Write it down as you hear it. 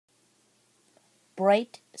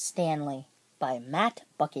Bright Stanley by Matt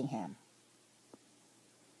Buckingham.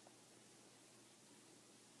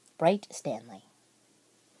 Bright Stanley.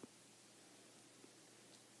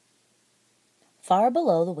 Far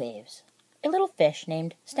below the waves, a little fish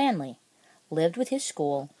named Stanley lived with his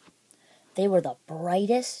school. They were the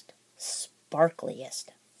brightest, sparkliest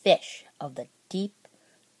fish of the deep,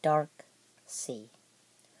 dark sea.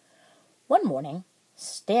 One morning,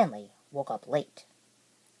 Stanley woke up late.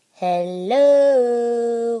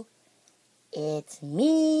 "Hello, it's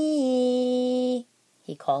me,"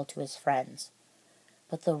 he called to his friends.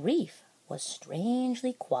 But the reef was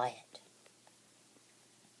strangely quiet.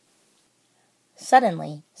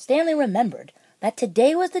 Suddenly, Stanley remembered that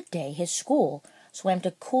today was the day his school swam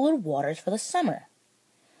to cooler waters for the summer.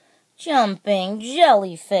 "Jumping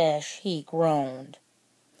jellyfish," he groaned.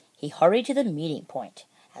 He hurried to the meeting point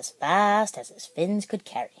as fast as his fins could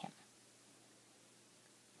carry him.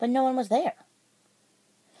 But no one was there.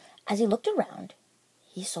 As he looked around,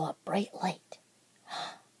 he saw a bright light.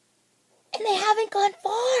 "And they haven't gone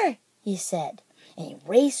far," he said, and he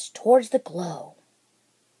raced towards the glow.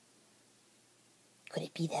 Could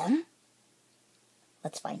it be them?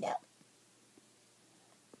 Let's find out.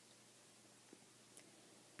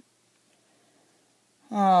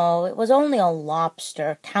 Oh, it was only a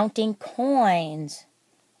lobster counting coins.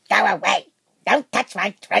 "Go away! Don't touch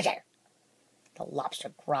my treasure!" the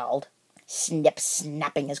lobster growled,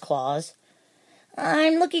 snapping his claws.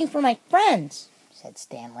 "I'm looking for my friends," said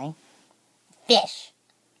Stanley. "Fish,"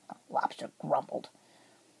 the lobster grumbled.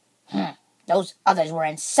 Those others were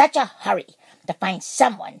in such a hurry to find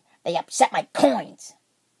someone they upset my coins."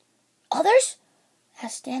 "Others?"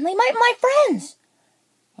 asked Stanley. My friends."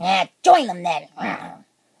 "Join them then,"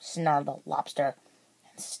 snarled the lobster,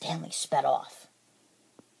 and Stanley sped off.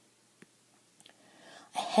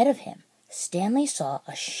 Ahead of him, Stanley saw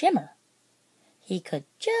a shimmer. He could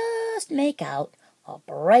just make out a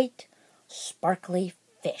bright, sparkly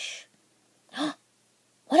fish.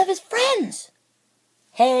 One of his friends!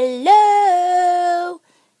 "Hello,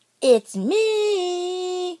 it's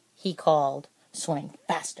me," he called, swimming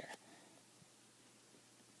faster.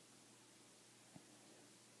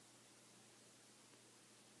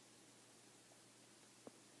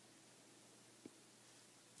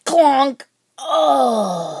 Clonk!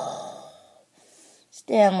 Oh!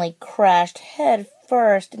 Stanley crashed head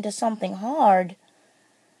first into something hard.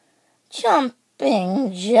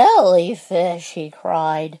 "Jumping jellyfish," he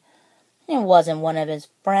cried. It wasn't one of his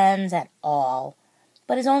friends at all,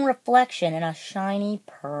 but his own reflection in a shiny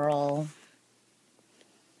pearl.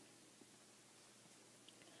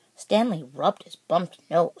 Stanley rubbed his bumped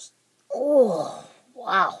nose. "Oh,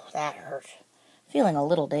 wow, that hurt," feeling a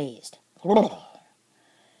little dazed.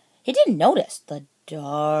 He didn't notice the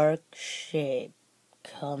dark shape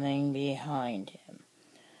coming behind him.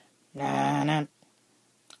 "Nana,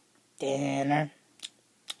 dinner,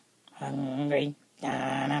 hungry,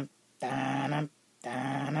 dana, dana,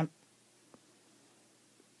 dana."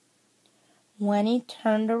 When he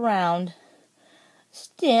turned around,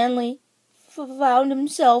 Stanley found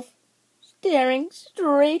himself staring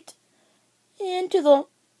straight into the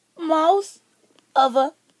mouth of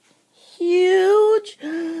a huge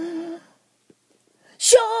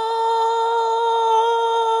shark!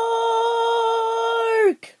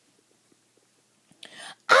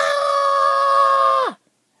 "Ah!"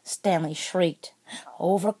 Stanley shrieked.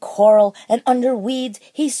 Over coral and under weeds,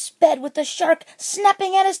 he sped with the shark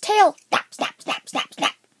snapping at his tail. Snap, snap, snap, snap,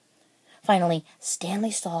 snap. Finally,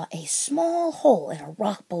 Stanley saw a small hole in a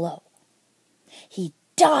rock below. He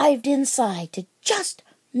dived inside to just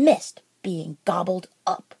miss being gobbled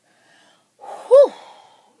up. Whew!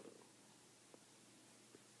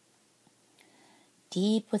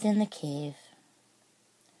 Deep within the cave,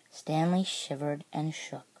 Stanley shivered and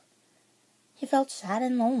shook. He felt sad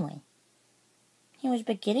and lonely. He was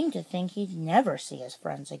beginning to think he'd never see his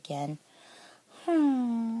friends again.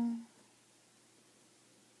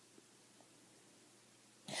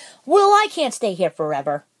 "Well, I can't stay here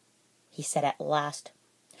forever," he said at last.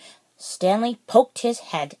 Stanley poked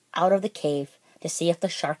his head out of the cave to see if the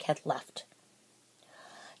shark had left.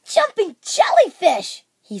 "Jumping jellyfish!"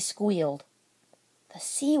 he squealed. The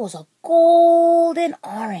sea was a golden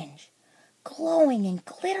orange, glowing and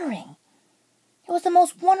glittering. It was the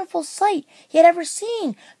most wonderful sight he had ever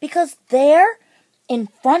seen, because there, in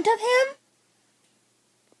front of him,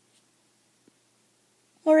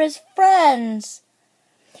 were his friends.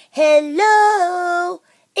 "Hello,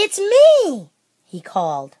 it's me," he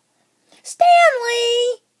called.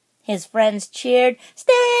 "Stanley!" his friends cheered.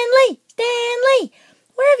 "Stanley! Stanley!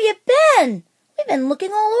 Where have you been? We've been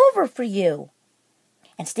looking all over for you."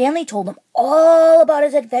 and Stanley told them all about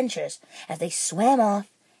his adventures as they swam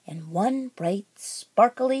off in one bright,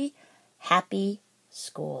 sparkly, happy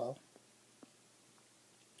school.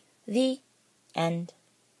 The end.